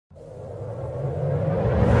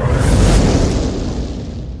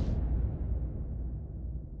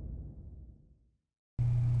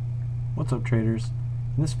What's up, traders?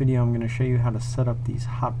 In this video I'm going to show you how to set up these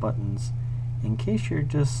hot buttons in case you're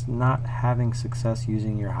just not having success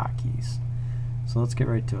using your hotkeys. So let's get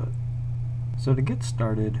right to it. So to get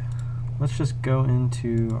started, let's just go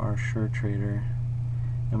into our SureTrader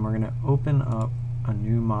and we're going to open up a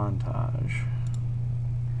new montage.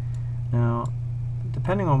 Now,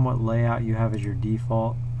 depending on what layout you have as your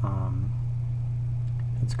default,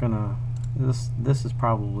 it's gonna this is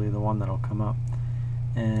probably the one that'll come up,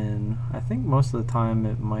 and I think most of the time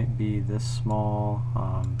it might be this small.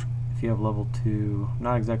 If you have level 2, I'm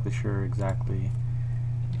not exactly sure exactly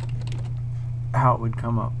how it would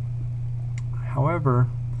come up. However,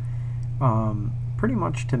 pretty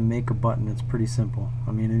much to make a button, it's pretty simple.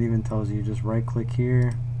 I mean, it even tells you just right click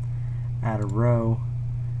here, add a row,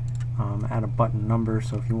 add a button number.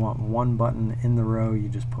 So if you want one button in the row, you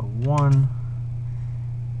just put 1.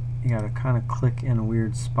 You gotta kind of click in a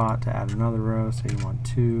weird spot to add another row, so you want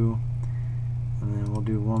 2, and then we'll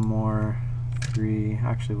do one more, 3,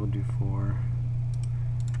 actually we'll do 4.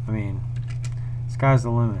 I mean, sky's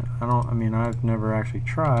the limit. I've never actually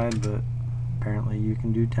tried, but apparently you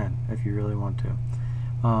can do 10 if you really want to.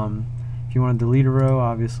 If you want to delete a row,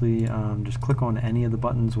 obviously just click on any of the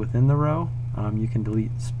buttons within the row. You can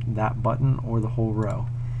delete that button or the whole row.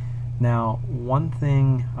 Now, one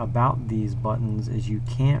thing about these buttons is you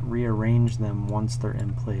can't rearrange them once they're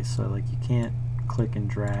in place. So like you can't click and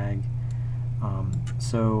drag.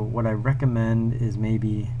 So what I recommend is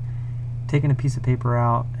maybe taking a piece of paper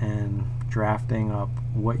out and drafting up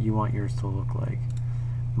what you want yours to look like.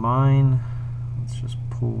 Mine, let's just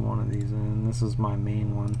pull one of these in. This is my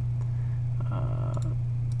main one.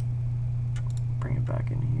 Bring it back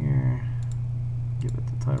in here. Give it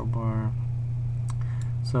the title bar.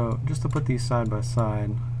 So just to put these side by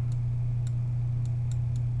side,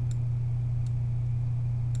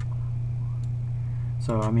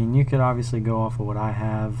 so I mean you could obviously go off of what I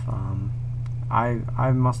have.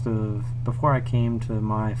 I must have, before I came to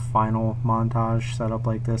my final montage set up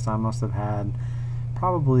like this, I must have had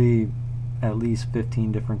probably at least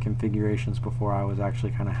 15 different configurations before I was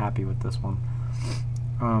actually kind of happy with this one.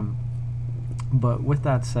 But with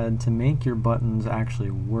that said, to make your buttons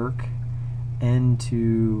actually work and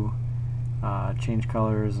to change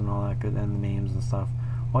colors and all that good, and the names and stuff,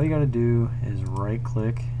 all you got to do is right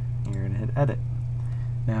click and you're going to hit edit.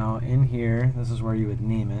 Now in here, this is where you would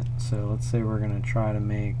name it. So let's say we're going to try to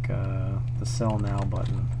make the sell now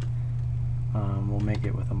button. We'll make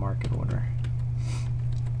it with a market order.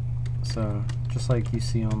 So just like you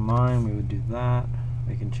see on mine, we would do that.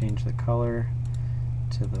 We can change the color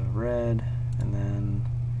to the red, and then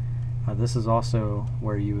this is also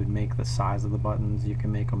where you would make the size of the buttons. You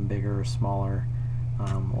can make them bigger or smaller.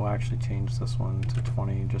 We'll actually change this one to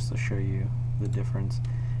 20 just to show you the difference.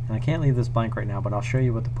 And I can't leave this blank right now, but I'll show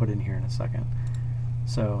you what to put in here in a second.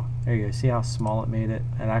 So there you go. See how small it made it?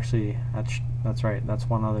 And actually, that's right. That's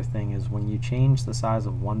one other thing, is when you change the size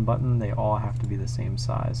of one button, they all have to be the same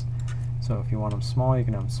size. So if you want them small, you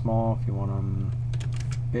can have them small. If you want them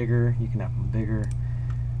bigger, you can have them bigger.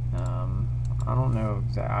 I don't know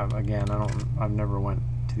again, I've never went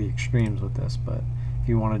to the extremes with this, but if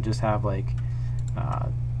you want to just have like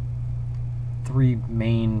 3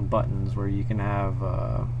 main buttons where you can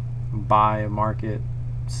have buy market,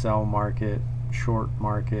 sell market, short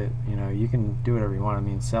market, you can do whatever you want. I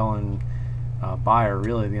mean, sell and buy are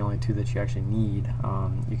really the only 2 that you actually need.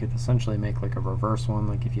 You could essentially make like a reverse one,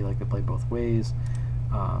 like if you like to play both ways,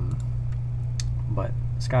 but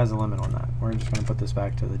sky's the limit on that. We're just going to put this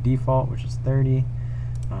back to the default, which is 30.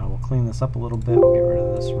 We'll clean this up a little bit. We'll get rid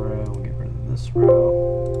of this row. We'll get rid of this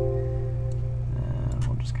row. And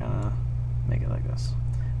we'll just kind of make it like this.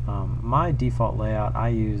 My default layout, I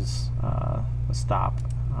use the stop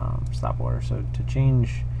order. So to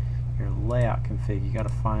change your layout config, you got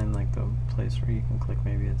to find like the place where you can click.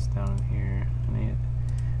 Maybe it's down here.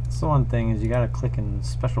 It's the one thing, is you got to click in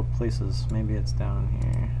special places. Maybe it's down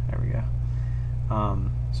here. There we go.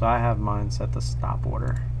 So I have mine set to stop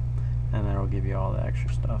order, and that'll give you all the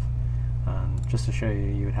extra stuff. Just to show you,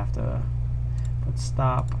 you would have to put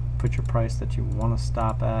stop, put your price that you want to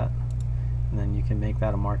stop at, and then you can make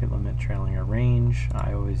that a market limit trailing a range.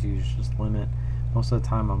 I always use just limit. Most of the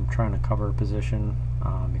time I'm trying to cover a position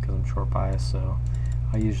because I'm short biased, so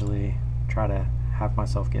I usually try to have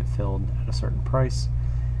myself get filled at a certain price,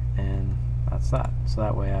 and that's that. So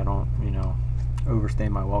that way I don't, overstay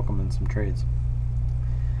my welcome in some trades.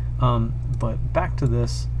 But back to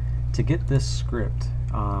this, to get this script,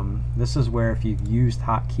 this is where if you've used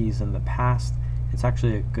hotkeys in the past, it's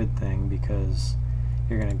actually a good thing, because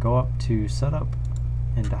you're going to go up to setup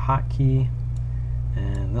into hotkey,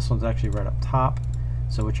 and this one's actually right up top.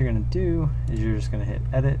 So what you're going to do is you're just going to hit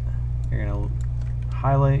edit, you're going to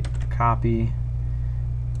highlight, copy,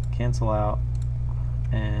 cancel out,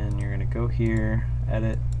 and you're going to go here,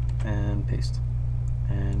 edit, and paste,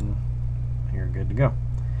 and you're good to go.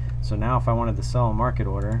 So now if I wanted to sell a market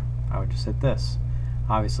order, I would just hit this.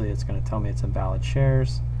 Obviously it's going to tell me it's invalid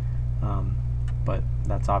shares, but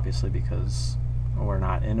that's obviously because we're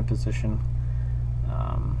not in a position.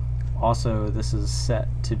 Also, this is set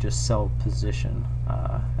to just sell position,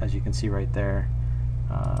 as you can see right there.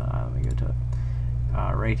 Let me go to it.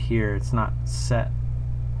 Right here, it's not set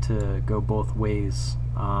to go both ways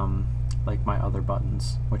like my other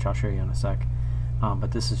buttons, which I'll show you in a sec.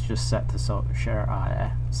 But this is just set to sell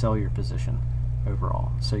your position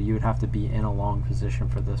overall. So you would have to be in a long position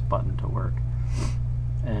for this button to work.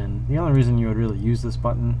 And the only reason you would really use this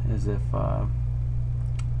button is if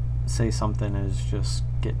say something is just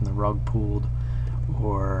getting the rug pulled,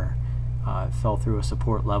 or it fell through a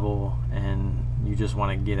support level and you just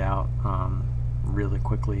want to get out really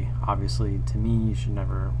quickly. Obviously, to me, you should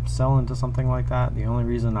never sell into something like that. The only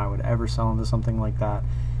reason I would ever sell into something like that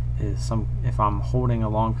is if I'm holding a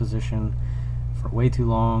long position for way too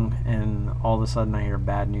long and all of a sudden I hear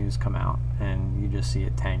bad news come out and you just see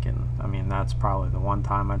it tanking. I mean, that's probably the one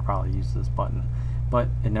time I'd probably use this button, but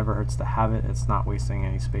it never hurts to have it. It's not wasting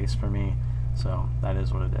any space for me, so that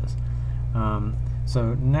is what it is.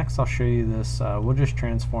 So next I'll show you this. We'll just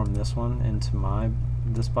transform this one into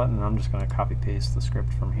this button, and I'm just going to copy paste the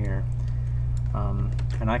script from here.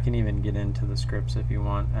 And I can even get into the scripts if you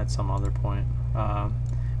want at some other point.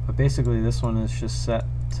 But basically this one is just set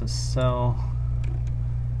to sell,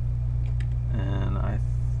 and I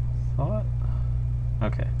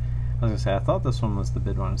thought this one was the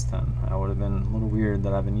bid one is 10. I would have been a little weird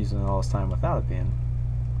that I've been using it all this time without it being.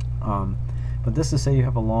 But this is, say you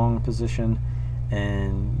have a long position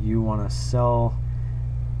and you want to sell,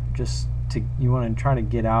 you want to try to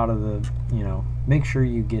get out of the, make sure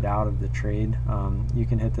you get out of the trade. You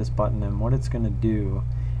can hit this button, and what it's going to do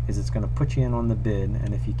is it's going to put you in on the bid,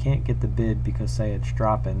 and if you can't get the bid because, say, it's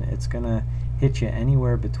dropping, it's going to hit you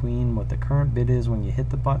anywhere between what the current bid is when you hit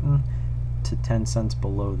the button to 10 cents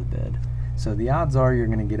below the bid. So the odds are you're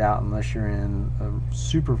going to get out unless you're in a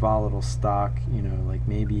super volatile stock, like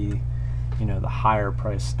maybe the higher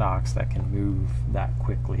price stocks that can move that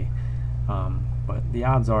quickly. But the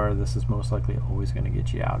odds are this is most likely always going to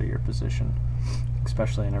get you out of your position,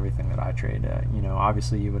 especially in everything that I trade.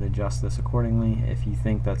 Obviously you would adjust this accordingly. If you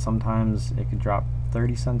think that sometimes it could drop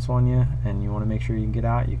 30 cents on you and you want to make sure you can get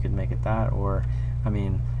out, you could make it that. Or, I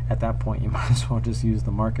mean, at that point you might as well just use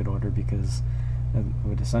the market order, because it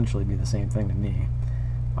would essentially be the same thing to me.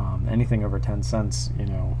 Anything over 10 cents,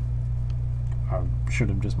 I should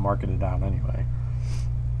have just marketed out anyway.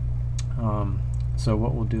 So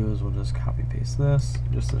what we'll do is we'll just copy paste this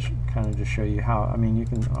just to kind of just show you how. I mean,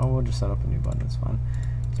 we'll just set up a new button, it's fine.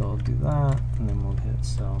 So we'll do that, and then we'll hit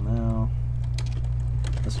sell now.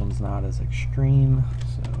 This one's not as extreme,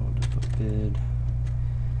 so we'll just put bid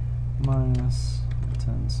minus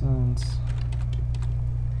 10 cents,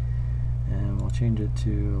 and we'll change it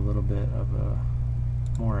to a little bit of a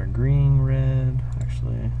more agreeing red.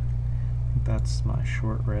 Actually, I think that's my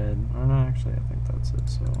short red. Oh no, actually I think that's it,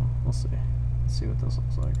 so we'll see. Let's see what this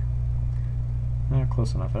looks like.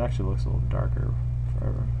 Close enough. It actually looks a little darker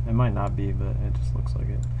forever. It might not be, but it just looks like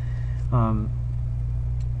it. So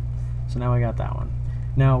now we got that one.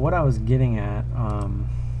 Now what I was getting at,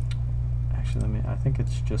 actually I think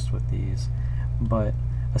it's just with these, but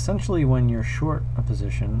essentially when you're short a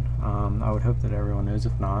position, I would hope that everyone knows,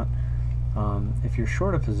 if not, if you're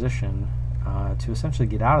short a position, to essentially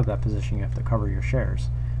get out of that position you have to cover your shares.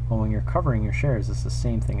 Well, when you're covering your shares, it's the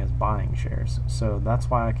same thing as buying shares. So that's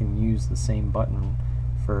why I can use the same button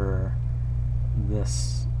for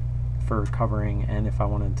this, for covering, and if I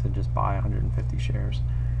wanted to just buy 150 shares.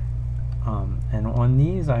 And on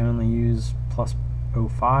these I only use plus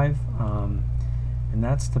 0.5, and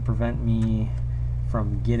that's to prevent me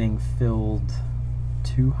from getting filled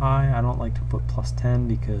too high. I don't like to put plus 10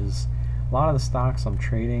 because a lot of the stocks I'm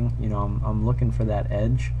trading, I'm looking for that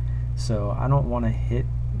edge, so I don't want to hit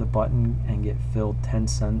the button and get filled 10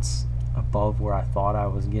 cents above where I thought I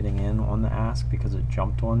was getting in on the ask because it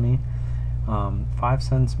jumped on me. 5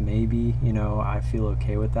 cents maybe, I feel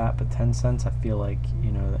okay with that, but 10 cents I feel like,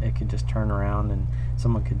 it could just turn around and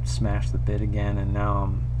someone could smash the bid again, and now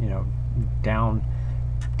I'm, down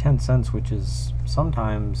 10 cents, which is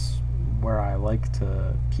sometimes where I like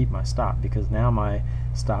to keep my stop, because now my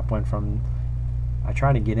stop went from, I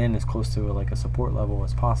try to get in as close to like a support level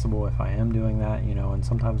as possible if I am doing that, and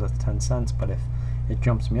sometimes that's 10 cents, but if it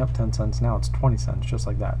jumps me up 10 cents. Now it's 20 cents, just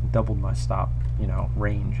like that. It doubled my stop, you know,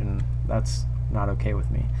 range, and that's not okay with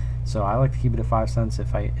me. So I like to keep it at 5 cents.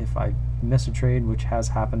 If I miss a trade, which has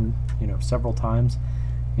happened, you know, several times,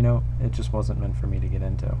 you know, it just wasn't meant for me to get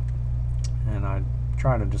into. And I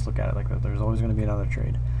try to just look at it like that. There's always going to be another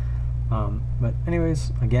trade. But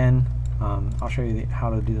anyways, again, I'll show you how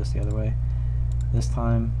to do this the other way this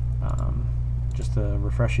time, just to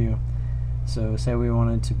refresh you. So say we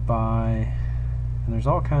wanted to buy, and there's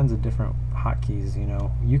all kinds of different hotkeys, you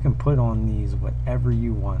know, you can put on these whatever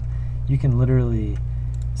you want. You can literally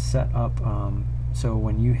set up, so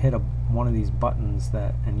when you hit one of these buttons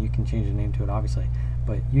that, and you can change the name to it obviously,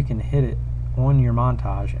 but you can hit it on your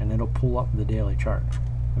montage and it'll pull up the daily chart.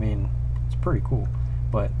 I mean, it's pretty cool,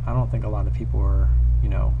 but I don't think a lot of people are, you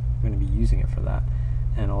know, going to be using it for that.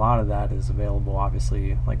 And a lot of that is available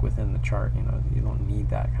obviously like within the chart. You know, you don't need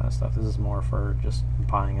that kind of stuff. This is more for just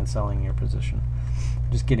buying and selling your position,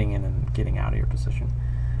 just getting in and getting out of your position.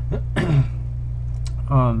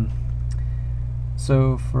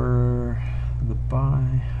 So for the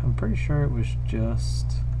buy, I'm pretty sure it was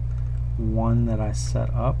just one that I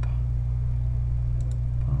set up.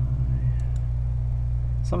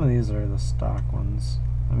 Some of these are the stock ones.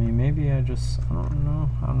 I mean, maybe I don't know.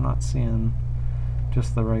 I'm not seeing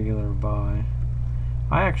just the regular buy.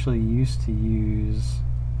 I actually used to use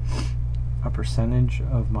a percentage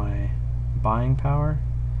of my buying power,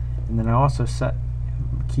 and then I also set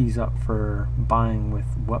keys up for buying with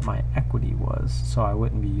what my equity was, so I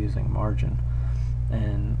wouldn't be using margin.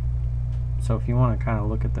 And so if you want to kind of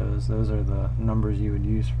look at those are the numbers you would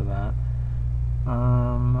use for that.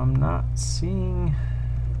 I'm not seeing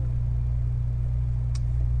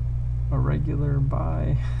a regular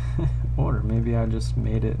buy order. Maybe I just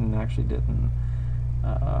made it and actually didn't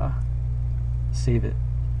save it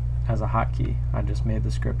as a hotkey. I just made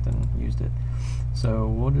the script and used it. So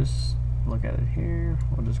we'll just look at it here.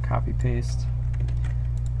 We'll just copy paste.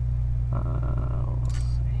 We'll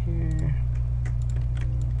say here.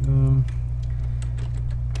 Boom.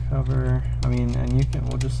 Cover. I mean, and you can.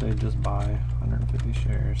 We'll just say just buy 150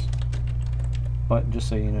 shares. But just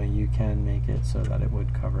so you know, you can make it so that it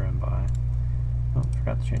would cover and buy. Oh,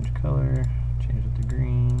 forgot to change color. Change it to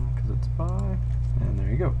green because it's buy. And there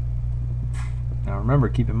you go. Now remember,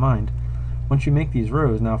 keep in mind, once you make these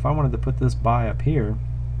rows, now if I wanted to put this buy up here,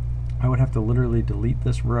 I would have to literally delete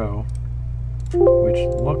this row, which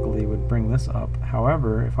luckily would bring this up.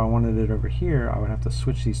 However, if I wanted it over here, I would have to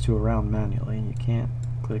switch these two around manually. You can't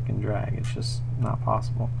click and drag. It's just not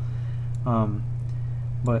possible.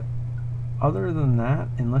 But other than that,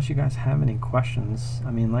 unless you guys have any questions, I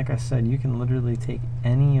mean, like I said, you can literally take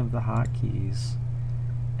any of the hotkeys,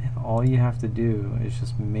 and all you have to do is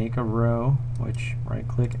just make a row, which right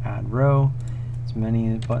click, add row, as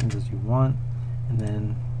many buttons as you want, and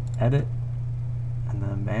then edit, and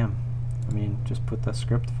then bam. I mean, just put the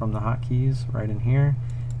script from the hotkeys right in here,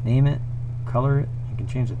 name it, color it. You can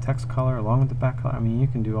change the text color along with the back color. I mean, you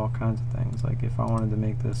can do all kinds of things. Like if I wanted to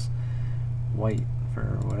make this white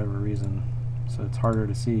for whatever reason, so it's harder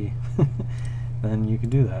to see, then you can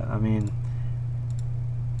do that. I mean,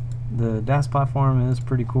 the DAS platform is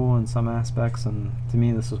pretty cool in some aspects, and to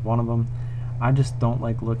me this is one of them. I just don't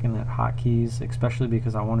like looking at hotkeys, especially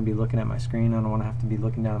because I want to be looking at my screen. I don't want to have to be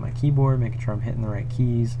looking down at my keyboard, making sure I'm hitting the right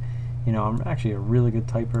keys. You know, I'm actually a really good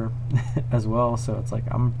typer as well, so it's like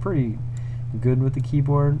I'm pretty good with the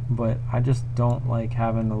keyboard, but I just don't like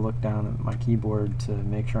having to look down at my keyboard to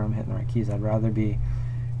make sure I'm hitting the right keys. I'd rather be,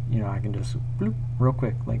 you know, I can just bloop real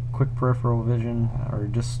quick, like quick peripheral vision, or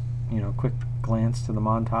just, you know, quick glance to the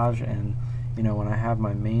montage. And you know, when I have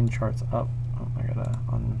my main charts up, oh, I gotta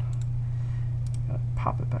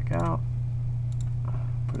pop it back out,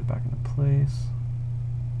 put it back into place,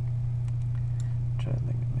 which I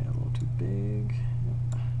think I made a little too big.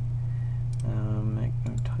 Make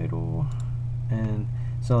no title. And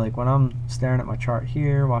so like when I'm staring at my chart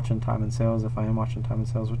here, watching time and sales, if I am watching time and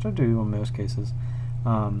sales, which I do in most cases,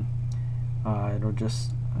 it'll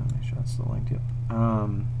just make sure that's still linked. Yep.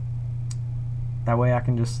 That way I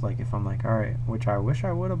can just, like, if I'm like, alright, which I wish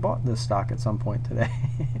I would have bought this stock at some point today,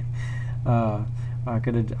 I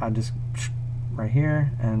just right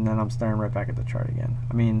here, and then I'm staring right back at the chart again.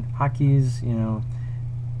 I mean, hotkeys, you know,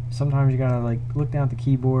 sometimes you gotta like look down at the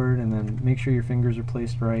keyboard and then make sure your fingers are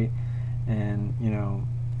placed right. And you know,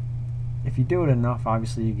 if you do it enough,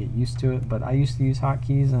 obviously you get used to it. But I used to use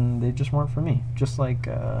hotkeys and they just weren't for me. Just like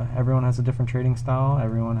everyone has a different trading style,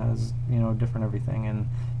 everyone has, you know, different everything. And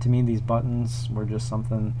to me, these buttons were just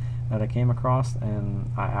something that I came across,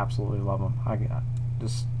 and I absolutely love them. I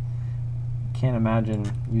just can't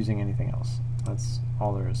imagine using anything else. That's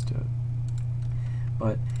all there is to it.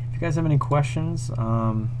 But if you guys have any questions,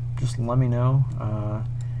 just let me know.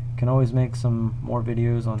 Can always make some more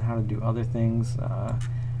videos on how to do other things.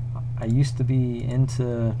 I used to be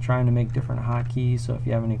into trying to make different hotkeys, so if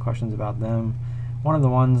you have any questions about them, one of the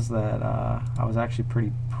ones that I was actually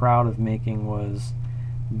pretty proud of making was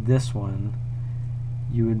this one.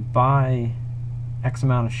 You would buy X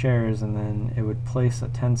amount of shares and then it would place a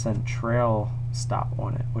 10-cent trail stop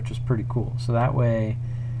on it, which was pretty cool. So that way,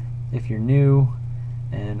 if you're new,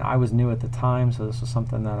 and I was new at the time, so this was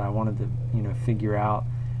something that I wanted to figure out,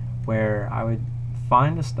 where I would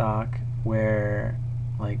find a stock where,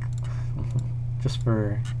 like, just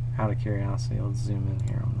for out of curiosity, let's zoom in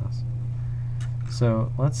here on this.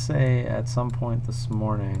 So let's say at some point this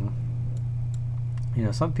morning,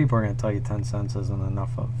 some people are going to tell you 10 cents isn't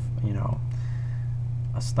enough of,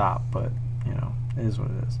 a stop, but, it is what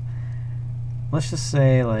it is. Let's just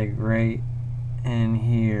say, like, right in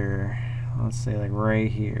here, let's say, like,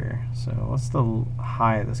 right here. So what's the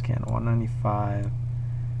high of this candle? 195.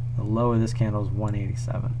 The low of this candle is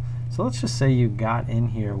 187. So let's just say you got in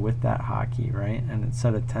here with that hotkey, right? And it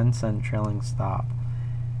set a 10-cent trailing stop.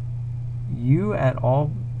 You're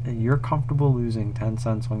comfortable losing 10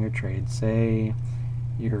 cents on your trade. Say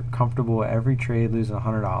you're comfortable every trade losing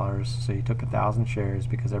 $100, so you took 1,000 shares,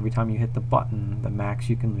 because every time you hit the button, the max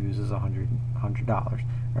you can lose is $100.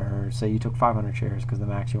 Or say you took 500 shares, because the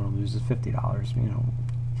max you want to lose is $50.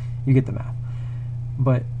 You get the math.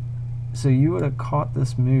 But so you would have caught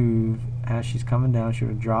this move as she's coming down. She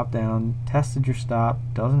would have dropped down, tested your stop,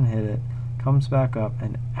 doesn't hit it, comes back up,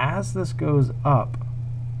 and as this goes up,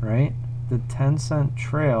 right, the 10-cent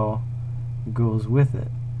trail goes with it.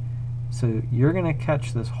 So you're going to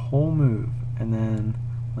catch this whole move, and then,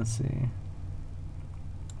 let's see,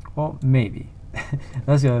 well, maybe.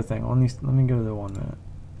 That's the other thing. Let me go to the 1 minute.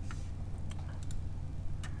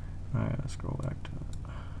 Alright, let's scroll back to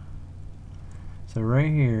it. So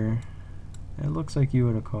right here, it looks like you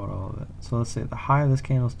would have caught all of it. So let's say the high of this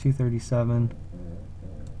candle is 237,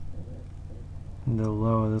 and the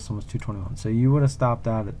low of this one was 221. So you would have stopped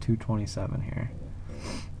out at 227 here.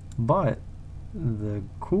 But the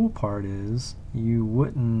cool part is you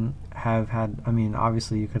wouldn't have had,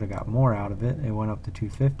 obviously you could have got more out of it. It went up to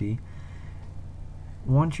 250.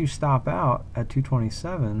 Once you stop out at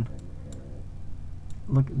 227,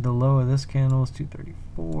 look, the low of this candle is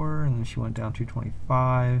 234, and then she went down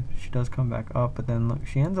 225. She does come back up, but then look,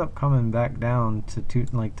 she ends up coming back down to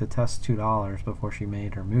to test $2 before she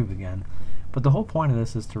made her move again. But the whole point of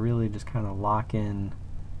this is to really just kind of lock in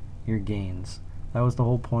your gains. That was the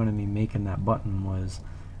whole point of me making that button, was,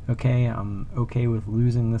 okay, I'm okay with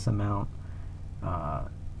losing this amount.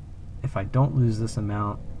 If I don't lose this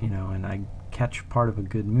amount, and I catch part of a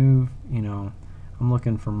good move, I'm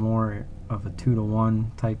looking for more of a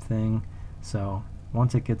 2-to-1 type thing. So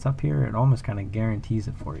once it gets up here, it almost kind of guarantees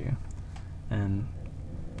it for you. And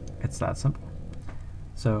it's that simple.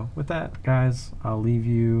 So with that, guys, I'll leave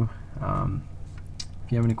you.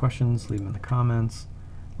 If you have any questions, leave them in the comments.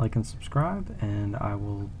 Like and subscribe, and I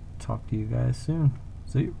will talk to you guys soon.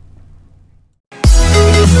 See you.